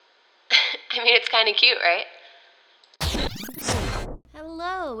I mean, it's kind of cute, right?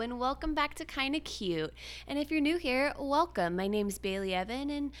 Hello, and welcome back to Kinda Cute. And if you're new here, welcome. My name's Bailey Evan,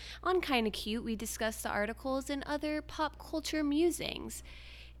 and on Kinda Cute, we discuss the articles and other pop culture musings.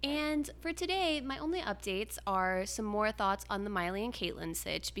 And for today, my only updates are some more thoughts on the Miley and Caitlyn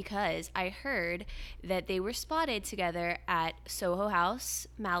sitch because I heard that they were spotted together at Soho House,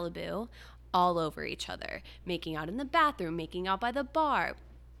 Malibu, all over each other, making out in the bathroom, making out by the bar.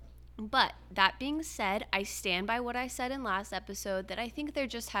 But that being said, I stand by what I said in last episode that I think they're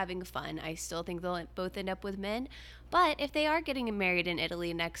just having fun. I still think they'll both end up with men. But if they are getting married in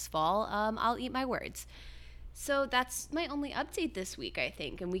Italy next fall, I'll eat my words. So that's my only update this week, I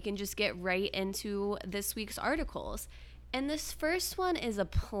think. And we can just get right into this week's articles. And this first one is a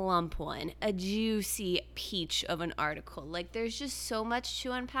plump one, a juicy peach of an article. Like, there's just so much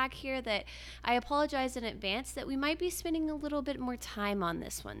to unpack here that I apologize in advance that we might be spending a little bit more time on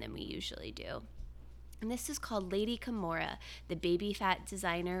this one than we usually do. And this is called Lady Kimora, the Baby Fat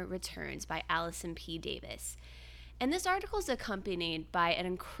Designer Returns by Allison P. Davis. And this article is accompanied by an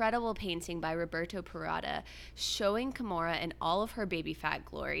incredible painting by Roberto Parada showing Kimora in all of her baby fat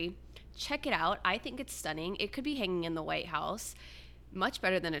glory. Check it out. I think it's stunning. It could be hanging in the White House. Much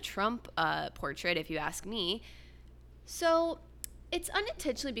better than a Trump portrait, if you ask me. So it's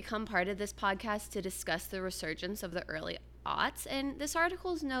unintentionally become part of this podcast to discuss the resurgence of the early aughts, and this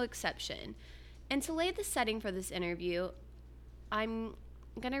article is no exception. And to lay the setting for this interview, I'm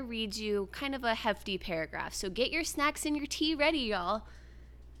going to read you kind of a hefty paragraph. So get your snacks and your tea ready, y'all.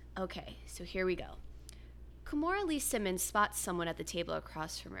 Okay, so here we go. Kimora Lee Simmons spots someone at the table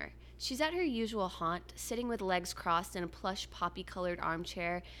across from her. She's at her usual haunt, sitting with legs crossed in a plush poppy-colored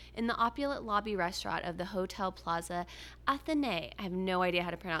armchair in the opulent lobby restaurant of the Hotel Plaza Athénée. I have no idea how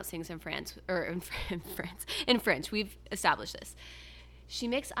to pronounce things in France, or in French. We've established this. She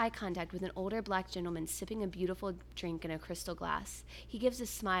makes eye contact with an older black gentleman sipping a beautiful drink in a crystal glass. He gives a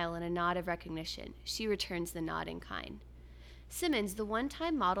smile and a nod of recognition. She returns the nod in kind. Simmons, the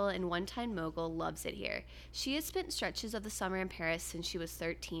one-time model and one-time mogul, loves it here. She has spent stretches of the summer in Paris since she was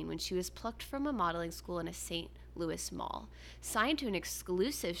 13 when she was plucked from a modeling school in a St. Louis mall, signed to an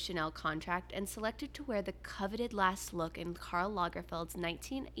exclusive Chanel contract, and selected to wear the coveted last look in Karl Lagerfeld's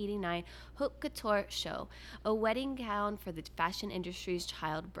 1989 Haute Couture show, a wedding gown for the fashion industry's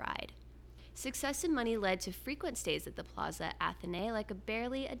child bride. Success and money led to frequent stays at the Plaza Athénée like a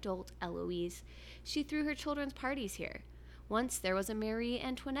barely adult Eloise. She threw her children's parties here. Once there was a Marie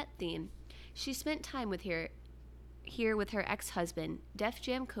Antoinette theme. She spent time with here with her ex-husband, Def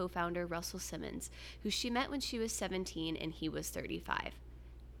Jam co-founder Russell Simmons, who she met when she was 17 and he was 35.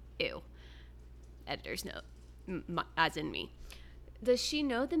 Ew. Editor's note, as in me. Does she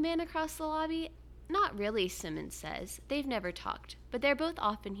know the man across the lobby? Not really, Simmons says. They've never talked, but they're both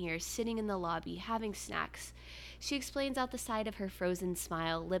often here, sitting in the lobby, having snacks. She explains out the side of her frozen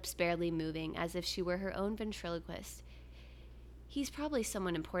smile, lips barely moving, as if she were her own ventriloquist. He's probably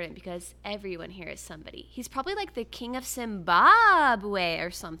someone important because everyone here is somebody. He's probably like the king of Zimbabwe or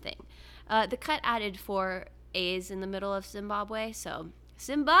something. The cut added 4 A's in the middle of Zimbabwe, so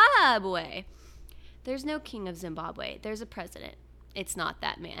Zimbabwe. There's no king of Zimbabwe. There's a president. It's not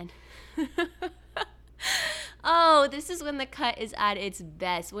that man. Oh, this is when the cut is at its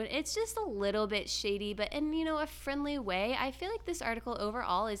best, when it's just a little bit shady, but in, a friendly way. I feel like this article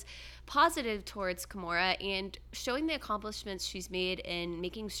overall is positive towards Kimora and showing the accomplishments she's made in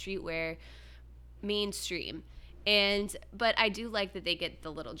making streetwear mainstream. But I do like that they get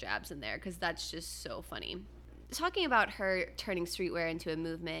the little jabs in there because that's just so funny. Talking about her turning streetwear into a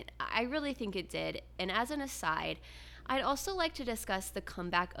movement, I really think it did. And as an aside, I'd also like to discuss the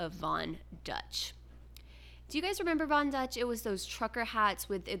comeback of Von Dutch. Do you guys remember Von Dutch? It was those trucker hats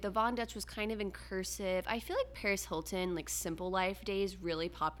with the Von Dutch was kind of in cursive. I feel like Paris Hilton, like Simple Life days, really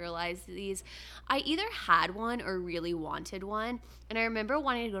popularized these. I either had one or really wanted one. And I remember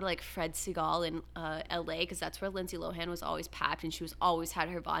wanting to go to like Fred Segal in LA because that's where Lindsay Lohan was always packed and she was always had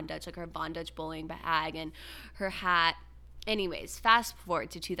her Von Dutch, like her Von Dutch bowling bag and her hat. Anyways, fast forward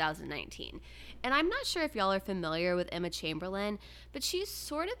to 2019. And I'm not sure if y'all are familiar with Emma Chamberlain, but she's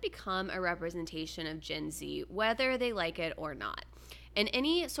sort of become a representation of Gen Z, whether they like it or not. And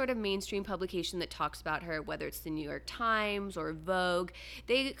any sort of mainstream publication that talks about her, whether it's the New York Times or Vogue,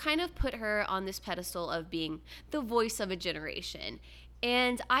 they kind of put her on this pedestal of being the voice of a generation.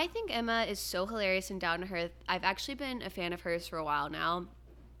 And I think Emma is so hilarious and down to earth. I've actually been a fan of hers for a while now.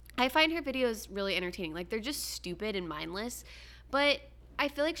 I find her videos really entertaining. Like, they're just stupid and mindless, but I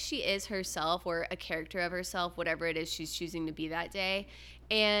feel like she is herself or a character of herself, whatever it is she's choosing to be that day.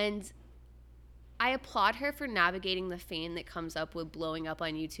 And I applaud her for navigating the fame that comes up with blowing up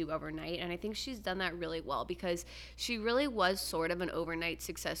on YouTube overnight. And I think she's done that really well because she really was sort of an overnight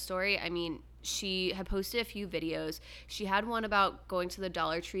success story. I mean, she had posted a few videos. She had one about going to the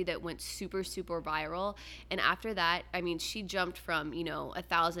Dollar Tree that went super, super viral. And after that, I mean, she jumped from,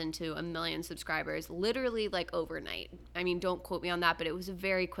 1,000 to 1,000,000 subscribers literally like overnight. I mean, don't quote me on that, but it was a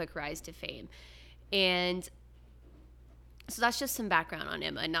very quick rise to fame. And so that's just some background on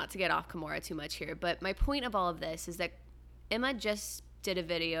Emma, not to get off Kimora too much here. But my point of all of this is that Emma just did a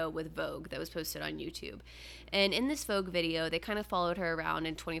video with Vogue that was posted on YouTube. And in this Vogue video, they kind of followed her around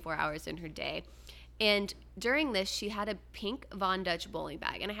in 24 hours in her day. And during this, she had a pink Von Dutch bowling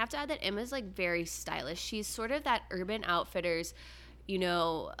bag. And I have to add that Emma's like very stylish. She's sort of that Urban Outfitters,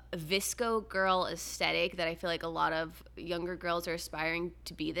 visco girl aesthetic that I feel like a lot of younger girls are aspiring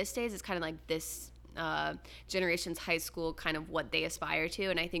to be these days. It's kind of like this generation's high school kind of what they aspire to,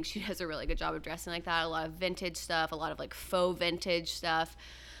 and I think she does a really good job of dressing like that. A lot of vintage stuff, a lot of like faux vintage stuff,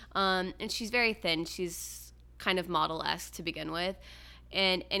 and she's very thin. She's kind of model-esque to begin with.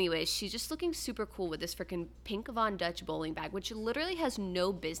 And anyways, she's just looking super cool with this freaking pink Von Dutch bowling bag, which literally has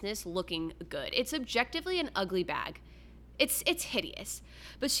no business looking good. It's objectively an ugly bag. It's hideous,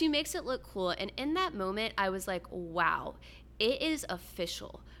 but she makes it look cool. And in that moment, I was like, wow, it is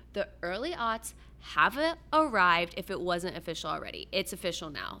official. The early aughts have arrived if it wasn't official already. It's official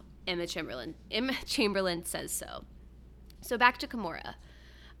now. Emma Chamberlain says so. So back to Kimora.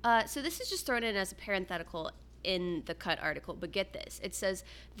 So this is just thrown in as a parenthetical in the Cut article, but get this. It says,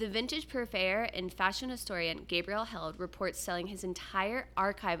 the vintage purveyor and fashion historian Gabriel Held reports selling his entire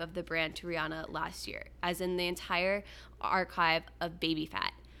archive of the brand to Rihanna last year, as in the entire archive of Baby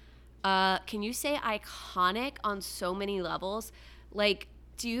Phat. Can you say iconic on so many levels? Like,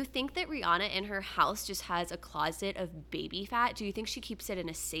 do you think that Rihanna in her house just has a closet of Baby Phat? Do you think she keeps it in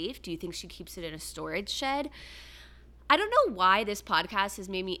a safe? Do you think she keeps it in a storage shed? I don't know why this podcast has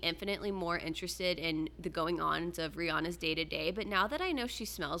made me infinitely more interested in the going-ons of Rihanna's day-to-day, but now that I know she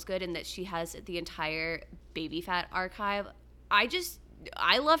smells good and that she has the entire Baby Phat archive,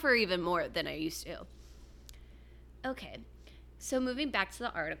 I love her even more than I used to. Okay, so moving back to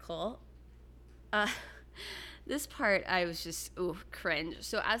the article, this part, I was just, cringe.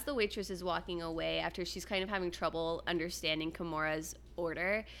 So as the waitress is walking away after she's kind of having trouble understanding Kimora's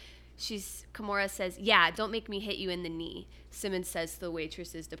order, Kimora says, yeah, don't make me hit you in the knee. Simmons says to the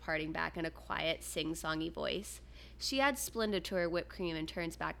waitress is departing back in a quiet, sing-songy voice. She adds Splenda to her whipped cream and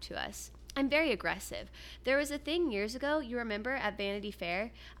turns back to us. I'm very aggressive. There was a thing years ago, you remember, at Vanity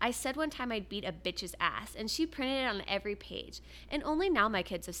Fair? I said one time I'd beat a bitch's ass, and she printed it on every page. And only now my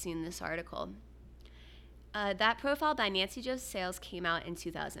kids have seen this article. That profile by Nancy Jo Sales came out in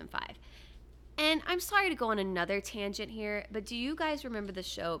 2005. And I'm sorry to go on another tangent here, but do you guys remember the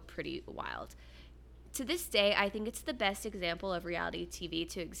show Pretty Wild? To this day, I think it's the best example of reality TV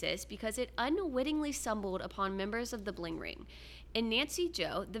to exist because it unwittingly stumbled upon members of the Bling Ring. And Nancy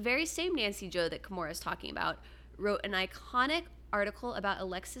Jo, the very same Nancy Jo that Kimora is talking about, wrote an iconic article about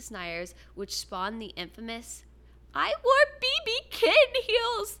Alexis Nyers, which spawned the infamous "I wore BB kitten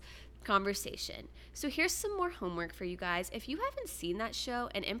heels" conversation. So here's some more homework for you guys. If you haven't seen that show,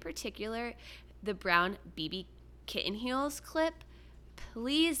 and in particular the brown BB kitten heels clip,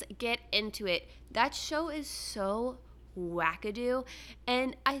 please get into it. That show is so wackadoo.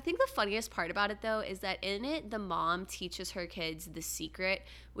 And I think the funniest part about it, though, is that in it, the mom teaches her kids the secret,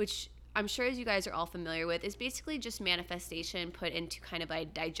 which I'm sure, as you guys are all familiar with, is basically just manifestation put into kind of a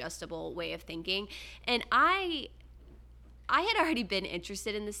digestible way of thinking. And I had already been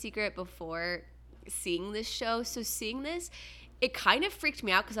interested in The Secret before seeing this show. So seeing this, it kind of freaked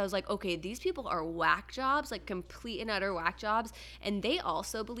me out because I was like, okay, these people are whack jobs, like complete and utter whack jobs, and they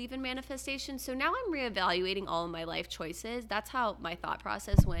also believe in manifestation. So now I'm reevaluating all of my life choices. That's how my thought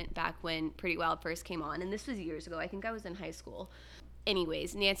process went back when Pretty Wild first came on, and this was years ago. I think I was in high school.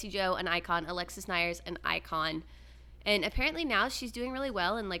 Anyways, Nancy Jo, an icon. Alexis Nyers, an icon. And apparently now she's doing really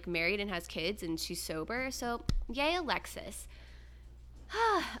well and like married and has kids and she's sober. So yay, Alexis.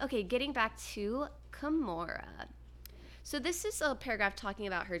 Okay, getting back to Kimora. So this is a paragraph talking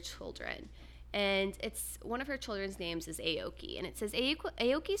about her children. And it's one of her children's names is Aoki. And it says,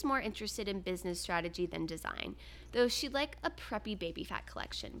 Aoki's more interested in business strategy than design, though she'd like a preppy Baby Phat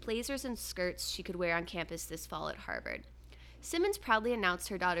collection, blazers and skirts she could wear on campus this fall at Harvard. Simmons proudly announced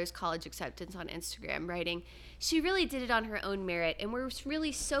her daughter's college acceptance on Instagram, writing, "She really did it on her own merit, and we're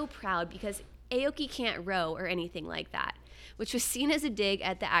really so proud because Aoki can't row or anything like that," which was seen as a dig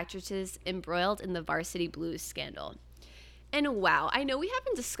at the actresses embroiled in the Varsity Blues scandal. And wow, I know we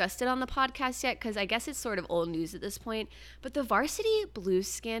haven't discussed it on the podcast yet because I guess it's sort of old news at this point, but the Varsity Blues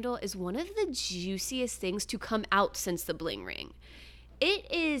scandal is one of the juiciest things to come out since the Bling Ring.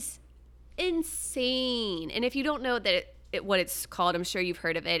 It is insane. And if you don't know what it's called, I'm sure you've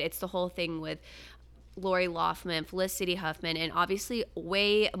heard of it. It's the whole thing with Lori Loughlin, Felicity Huffman, and obviously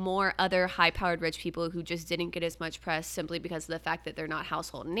way more other high-powered rich people who just didn't get as much press simply because of the fact that they're not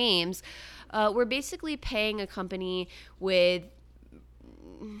household names. We're basically paying a company with,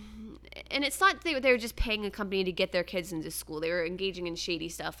 and it's not they were just paying a company to get their kids into school. They were engaging in shady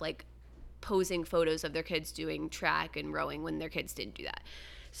stuff like posing photos of their kids doing track and rowing when their kids didn't do that.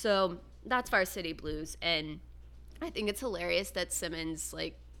 So that's Varsity Blues, and I think it's hilarious that Simmons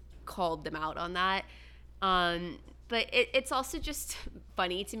called them out on that. But it's also just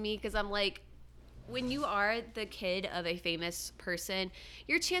funny to me because I'm like, when you are the kid of a famous person,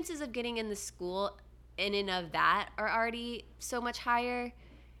 your chances of getting in the school in and of that are already so much higher.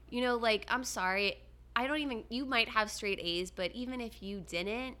 I'm sorry, you might have straight A's, but even if you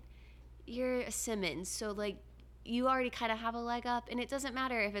didn't, you're a Simmons. So you already kind of have a leg up, and it doesn't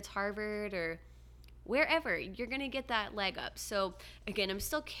matter if it's Harvard or wherever, you're going to get that leg up. So again, I'm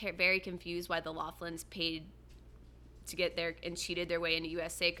still very confused why the Loughlins paid to get there and cheated their way into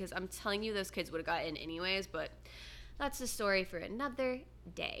USA, because I'm telling you those kids would have got in anyways, but that's the story for another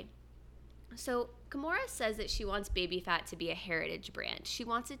day. So Kimora says that she wants Baby Phat to be a heritage brand. She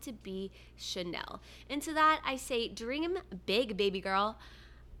wants it to be Chanel. And to that I say, dream big, baby girl.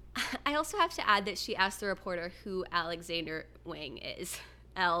 I also have to add that she asked the reporter who Alexander Wang is.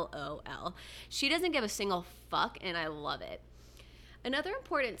 LOL. She doesn't give a single fuck, and I love it. Another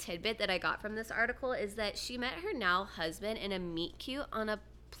important tidbit that I got from this article is that she met her now husband in a meet cute on a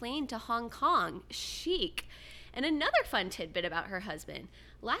plane to Hong Kong. Chic. And another fun tidbit about her husband.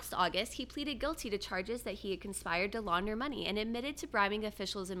 Last August, he pleaded guilty to charges that he had conspired to launder money and admitted to bribing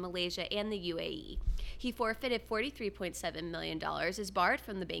officials in Malaysia and the UAE. He forfeited $43.7 million, is barred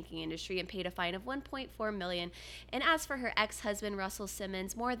from the banking industry, and paid a fine of $1.4 million. And as for her ex-husband, Russell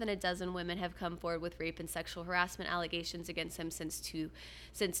Simmons, more than a dozen women have come forward with rape and sexual harassment allegations against him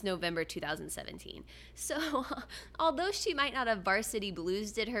since November 2017. So, although she might not have Varsity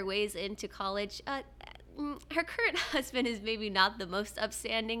Blues did her ways into college, her current husband is maybe not the most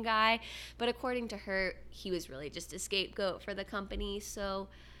upstanding guy, but according to her, he was really just a scapegoat for the company, so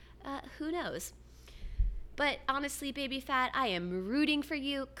who knows? But honestly, Baby Phat, I am rooting for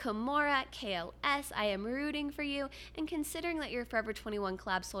you. Kimora, KLS, I am rooting for you. And considering that your Forever 21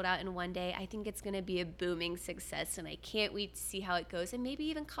 collab sold out in one day, I think it's going to be a booming success, and I can't wait to see how it goes and maybe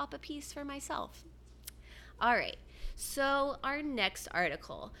even cop a piece for myself. All right. So our next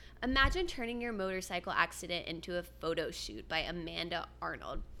article, imagine turning your motorcycle accident into a photo shoot, by Amanda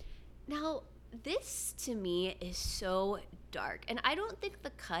Arnold. Now, this to me is so dark, and I don't think the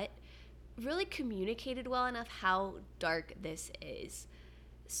cut really communicated well enough how dark this is.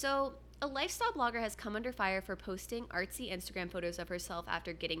 So a lifestyle blogger has come under fire for posting artsy Instagram photos of herself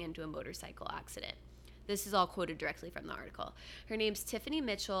after getting into a motorcycle accident. This is all quoted directly from the article. Her name's Tiffany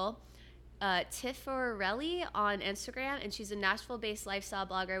Mitchell. Tiffarelli on Instagram, and she's a Nashville-based lifestyle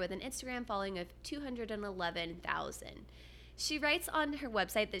blogger with an Instagram following of 211,000. She writes on her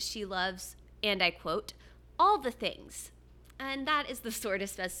website that she loves, and I quote, all the things. And that is the sort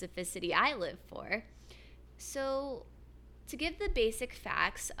of specificity I live for. So, to give the basic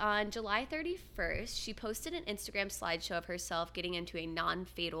facts, on July 31st, she posted an Instagram slideshow of herself getting into a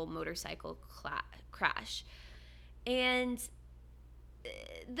non-fatal motorcycle crash. And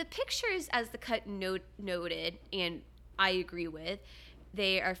the pictures, as the cut noted, and I agree with,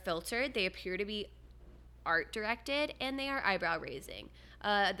 they are filtered, they appear to be art directed, and they are eyebrow raising.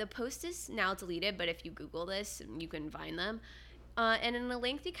 The post is now deleted, but if you Google this, you can find them. And in a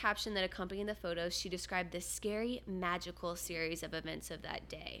lengthy caption that accompanied the photos, she described the scary, magical series of events of that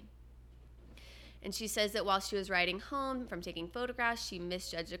day. And she says that while she was riding home from taking photographs, she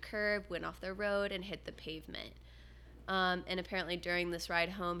misjudged a curve, went off the road, and hit the pavement. And apparently during this ride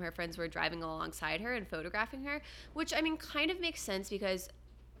home, her friends were driving alongside her and photographing her, which, I mean, kind of makes sense because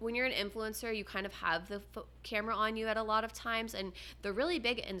when you're an influencer, you kind of have the camera on you at a lot of times. And the really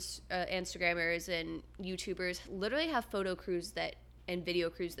big Instagrammers and YouTubers literally have photo crews and video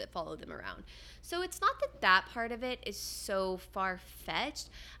crews that follow them around. So it's not that part of it is so far-fetched.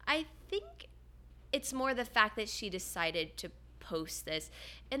 I think it's more the fact that she decided to post this,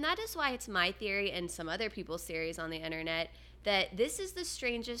 and that is why it's my theory and some other people's theories on the internet that this is the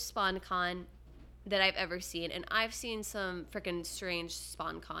strangest SpawnCon that I've ever seen, and I've seen some freaking strange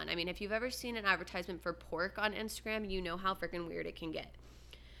SpawnCon. I mean, if you've ever seen an advertisement for pork on Instagram, you know how freaking weird it can get.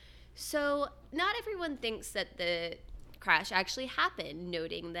 So not everyone thinks that the crash actually happened,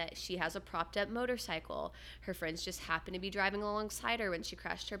 noting that she has a propped up motorcycle. Her friends just happened to be driving alongside her when she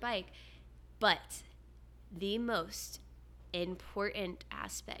crashed her bike. But the most important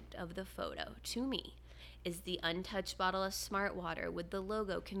aspect of the photo to me is the untouched bottle of Smart Water with the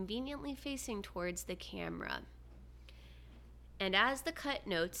logo conveniently facing towards the camera. And as the cut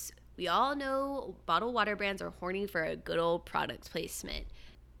notes, we all know bottled water brands are horny for a good old product placement.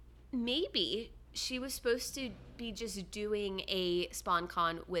 Maybe she was supposed to be just doing a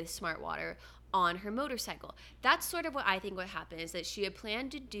SpawnCon with Smart Water on her motorcycle. That's sort of what I think would happen, is that she had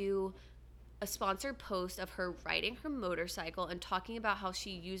planned to do a sponsored post of her riding her motorcycle and talking about how she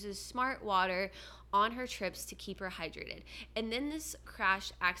uses Smart Water on her trips to keep her hydrated. And then this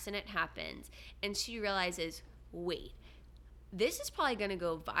crash accident happens and she realizes, wait, this is probably going to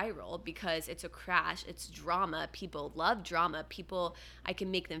go viral because it's a crash, it's drama, people love drama, I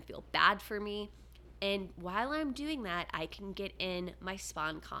can make them feel bad for me. And while I'm doing that, I can get in my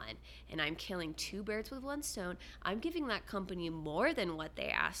SpawnCon, and I'm killing two birds with one stone. I'm giving that company more than what they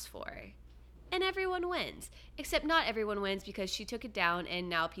asked for. And everyone wins. Except not everyone wins, because she took it down and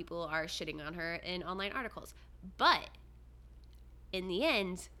now people are shitting on her in online articles. But in the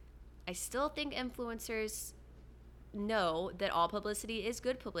end, I still think influencers know that all publicity is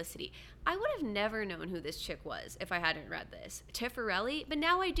good publicity. I would have never known who this chick was if I hadn't read this. Tiffarelli, but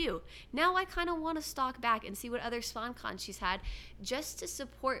now I do. Now I kind of want to stalk back and see what other SpawnCons she's had just to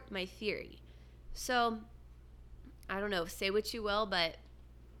support my theory. So, I don't know, say what you will, but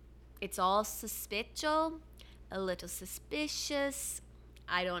it's all suspicious, a little suspicious.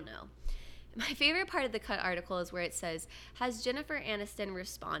 I don't know. My favorite part of the cut article is where it says, has Jennifer Aniston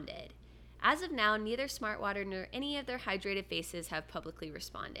responded? As of now, neither Smart Water nor any of their hydrated faces have publicly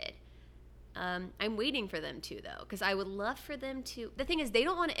responded. I'm waiting for them to, though, because I would love for them to. The thing is, they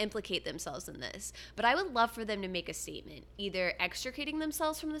don't want to implicate themselves in this, but I would love for them to make a statement, either extricating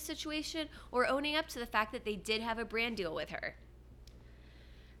themselves from the situation or owning up to the fact that they did have a brand deal with her.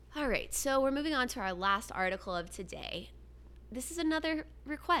 All right, so we're moving on to our last article of today. This is another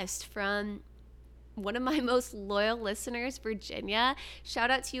request from one of my most loyal listeners, Virginia.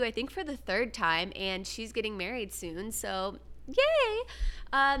 Shout out to you, I think, for the third time, and she's getting married soon, so yay!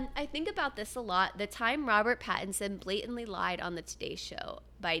 I think about this a lot. The time Robert Pattinson blatantly lied on the Today Show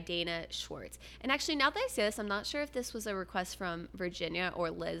by Dana Schwartz. And actually, now that I say this, I'm not sure if this was a request from Virginia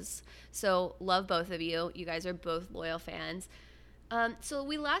or Liz, so love both of you. You guys are both loyal fans. So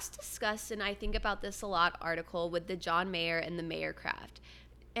we last discussed, and I think about this a lot, article with the John Mayer and the Mayer Craft.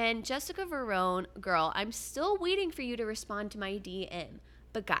 And Jessica Verone, girl, I'm still waiting for you to respond to my DM.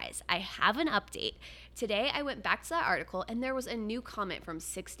 But guys, I have an update. Today I went back to that article and there was a new comment from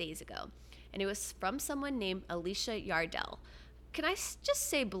 6 days ago. And it was from someone named Alicia Yardell. Can I just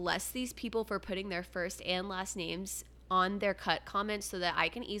say bless these people for putting their first and last names on their cut comments so that I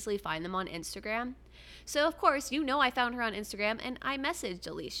can easily find them on Instagram? So of course, you know I found her on Instagram and I messaged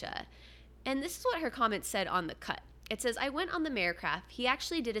Alicia. And this is what her comment said on the cut. It says, I went on the Mayorcraft. He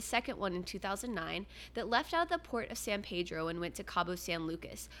actually did a second one in 2009 that left out the port of San Pedro and went to Cabo San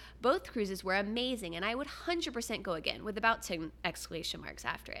Lucas. Both cruises were amazing, and I would 100% go again, with about 10 exclamation marks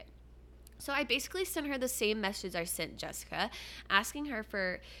after it. So I basically sent her the same message I sent Jessica, asking her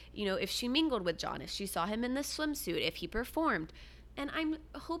for, if she mingled with John, if she saw him in the swimsuit, if he performed. And I'm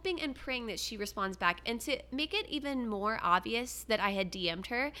hoping and praying that she responds back. And to make it even more obvious that I had DM'd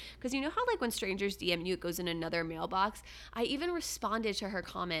her, because you know how when strangers DM you, it goes in another mailbox? I even responded to her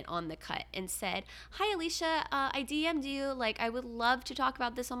comment on the cut and said, hi, Alicia, I DM'd you. I would love to talk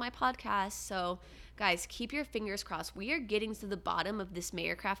about this on my podcast. So guys, keep your fingers crossed. We are getting to the bottom of this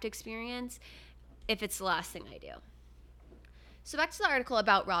Mayorcraft experience if it's the last thing I do. So back to the article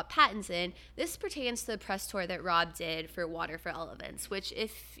about Rob Pattinson. This pertains to the press tour that Rob did for Water for Elephants, which,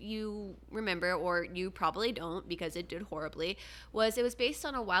 if you remember, or you probably don't because it did horribly, it was based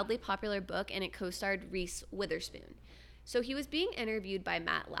on a wildly popular book and it co-starred Reese Witherspoon. So he was being interviewed by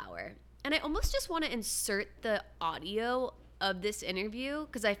Matt Lauer. And I almost just want to insert the audio of this interview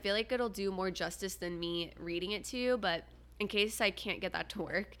because I feel like it'll do more justice than me reading it to you, but in case I can't get that to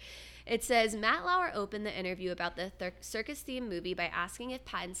work. It says, Matt Lauer opened the interview about the circus-themed movie by asking if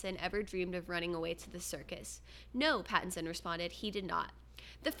Pattinson ever dreamed of running away to the circus. No, Pattinson responded, he did not.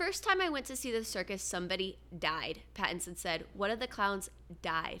 The first time I went to see the circus, somebody died, Pattinson said. One of the clowns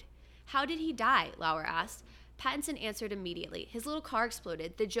died. How did he die? Lauer asked. Pattinson answered immediately. His little car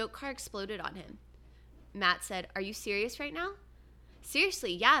exploded. The joke car exploded on him. Matt said, are you serious right now?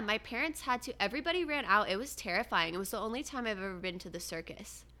 Seriously, yeah, my parents had to. Everybody ran out. It was terrifying. It was the only time I've ever been to the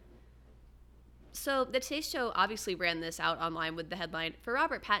circus. So the Today Show obviously ran this out online with the headline, "For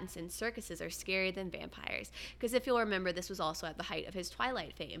Robert Pattinson, circuses are scarier than vampires." Because if you'll remember, this was also at the height of his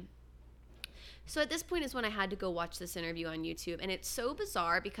Twilight fame. So at this point is when I had to go watch this interview on YouTube, and it's so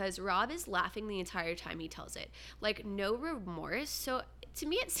bizarre because Rob is laughing the entire time he tells it. Like, no remorse. So to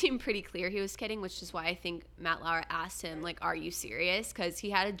me, it seemed pretty clear he was kidding, which is why I think Matt Lauer asked him, like, "Are you serious?" Because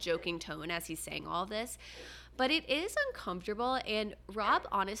he had a joking tone as he's saying all this. But it is uncomfortable, and Rob,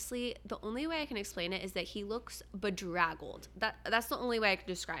 honestly, the only way I can explain it is that he looks bedraggled. That's the only way I can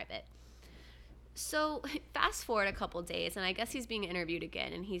describe it. So fast forward a couple days, and I guess he's being interviewed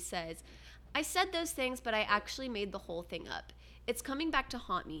again, and he says, "I said those things, but I actually made the whole thing up. It's coming back to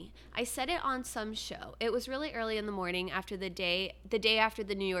haunt me. I said it on some show. It was really early in the morning after the day after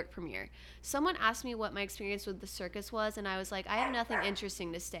the New York premiere. Someone asked me what my experience with the circus was, and I was like, I have nothing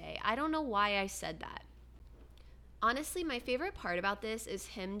interesting to say. I don't know why I said that." Honestly, my favorite part about this is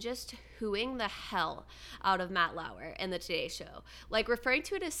him just hooing the hell out of Matt Lauer and the Today Show. Like, referring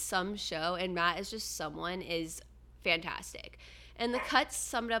to it as some show and Matt is just someone is fantastic. And the cuts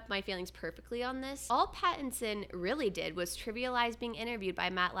summed up my feelings perfectly on this. All Pattinson really did was trivialize being interviewed by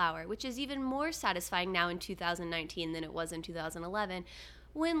Matt Lauer, which is even more satisfying now in 2019 than it was in 2011,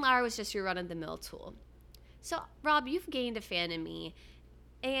 when Lauer was just your run-of-the-mill tool. So, Rob, you've gained a fan in me,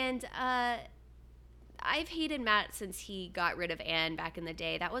 and I've hated Matt since he got rid of Anne back in the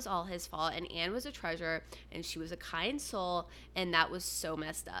day. That was all his fault, and Anne was a treasure, and she was a kind soul, and that was so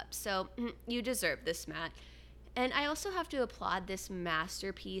messed up. So, you deserve this, Matt. And I also have to applaud this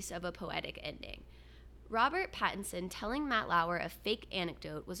masterpiece of a poetic ending. Robert Pattinson telling Matt Lauer a fake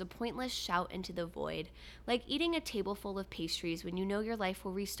anecdote was a pointless shout into the void, like eating a table full of pastries when you know your life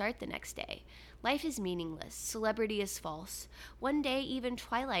will restart the next day. Life is meaningless. Celebrity is false. One day, even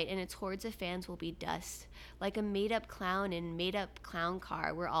Twilight and its hordes of fans will be dust. Like a made-up clown in made-up clown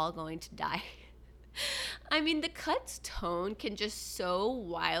car, we're all going to die. I mean, the cut's tone can just so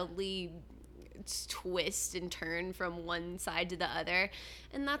wildly twist and turn from one side to the other,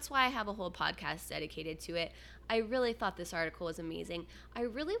 and that's why I have a whole podcast dedicated to it. I really thought this article was amazing. I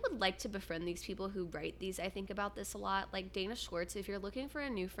really would like to befriend these people who write these. I think about this a lot, like Dana Schwartz. If you're looking for a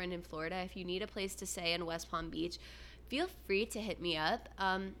new friend in Florida, if you need a place to stay in West Palm Beach, feel free to hit me up.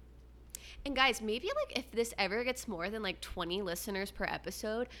 And guys, maybe like if this ever gets more than like 20 listeners per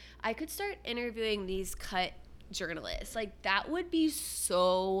episode, I could start interviewing these cut journalists. Like, that would be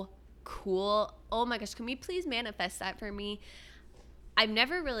so cool. Oh my gosh, can we please manifest that for me? I've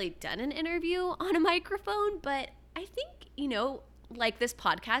never really done an interview on a microphone, but I think, like this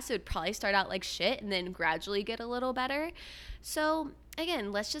podcast, it would probably start out like shit and then gradually get a little better. So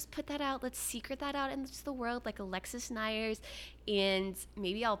again, let's just put that out. Let's secret that out into the world like Alexis Nyers, and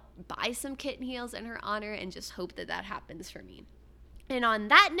maybe I'll buy some kitten heels in her honor and just hope that that happens for me. And on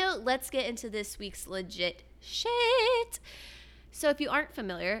that note, let's get into this week's legit shit. So if you aren't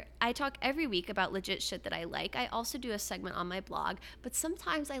familiar, I talk every week about legit shit that I like. I also do a segment on my blog, but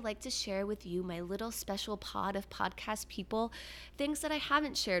sometimes I like to share with you, my little special pod of podcast people, things that I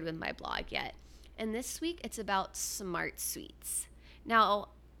haven't shared with my blog yet. And this week, it's about Smart Sweets. Now,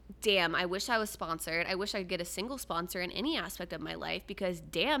 damn, I wish I was sponsored. I wish I could get a single sponsor in any aspect of my life, because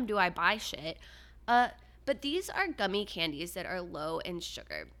damn, do I buy shit. But these are gummy candies that are low in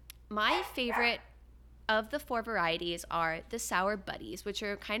sugar. My favorite of the 4 varieties are the Sour Buddies, which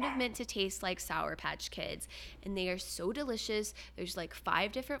are kind of meant to taste like Sour Patch Kids, and they are so delicious. There's like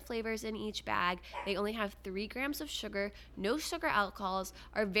 5 different flavors in each bag. They only have 3 grams of sugar, no sugar alcohols,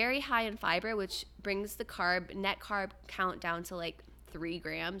 are very high in fiber, which brings the net carb count down to like 3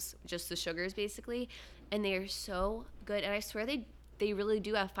 grams, just the sugars basically, and they are so good, and I swear they really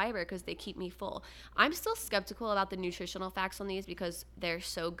do have fiber because they keep me full. I'm still skeptical about the nutritional facts on these because they're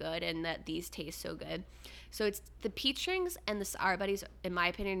so good and that these taste so good. So it's the Peach Rings and the Sour Buddies, in my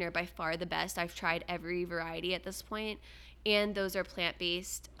opinion, are by far the best. I've tried every variety at this point, and those are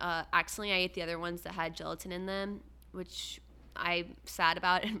plant-based. Accidentally, I ate the other ones that had gelatin in them, which I'm sad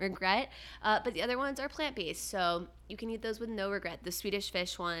about and regret. But the other ones are plant-based, so you can eat those with no regret. The Swedish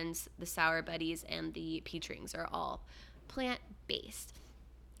Fish ones, the Sour Buddies, and the Peach Rings are all plant-based.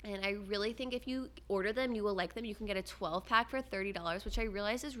 And I really think if you order them, you will like them. You can get a 12-pack for $30, which I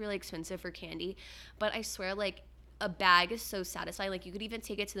realize is really expensive for candy. But I swear, like, a bag is so satisfying. Like, you could even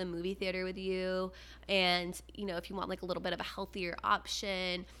take it to the movie theater with you. And, if you want, like, a little bit of a healthier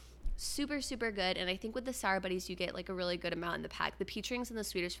option. Super, super good. And I think with the Sour Buddies, you get, like, a really good amount in the pack. The Peach Rings and the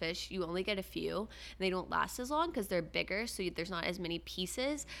Swedish Fish, you only get a few. And they don't last as long because they're bigger, so there's not as many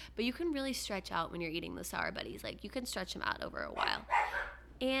pieces. But you can really stretch out when you're eating the Sour Buddies. Like, you can stretch them out over a while.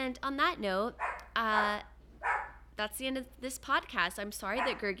 And on that note, that's the end of this podcast. I'm sorry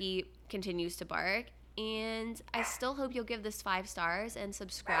that Gurgi continues to bark. And I still hope you'll give this 5 stars and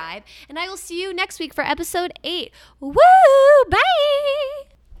subscribe. And I will see you next week for episode 8. Woo! Bye!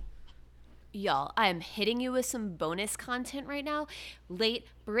 Y'all, I am hitting you with some bonus content right now. Late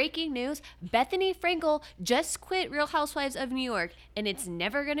breaking news. Bethany Frankel just quit Real Housewives of New York, and it's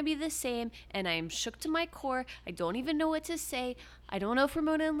never going to be the same, and I am shook to my core. I don't even know what to say. I don't know if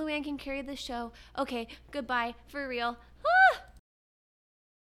Ramona and Luann can carry the show. Okay, goodbye, for real.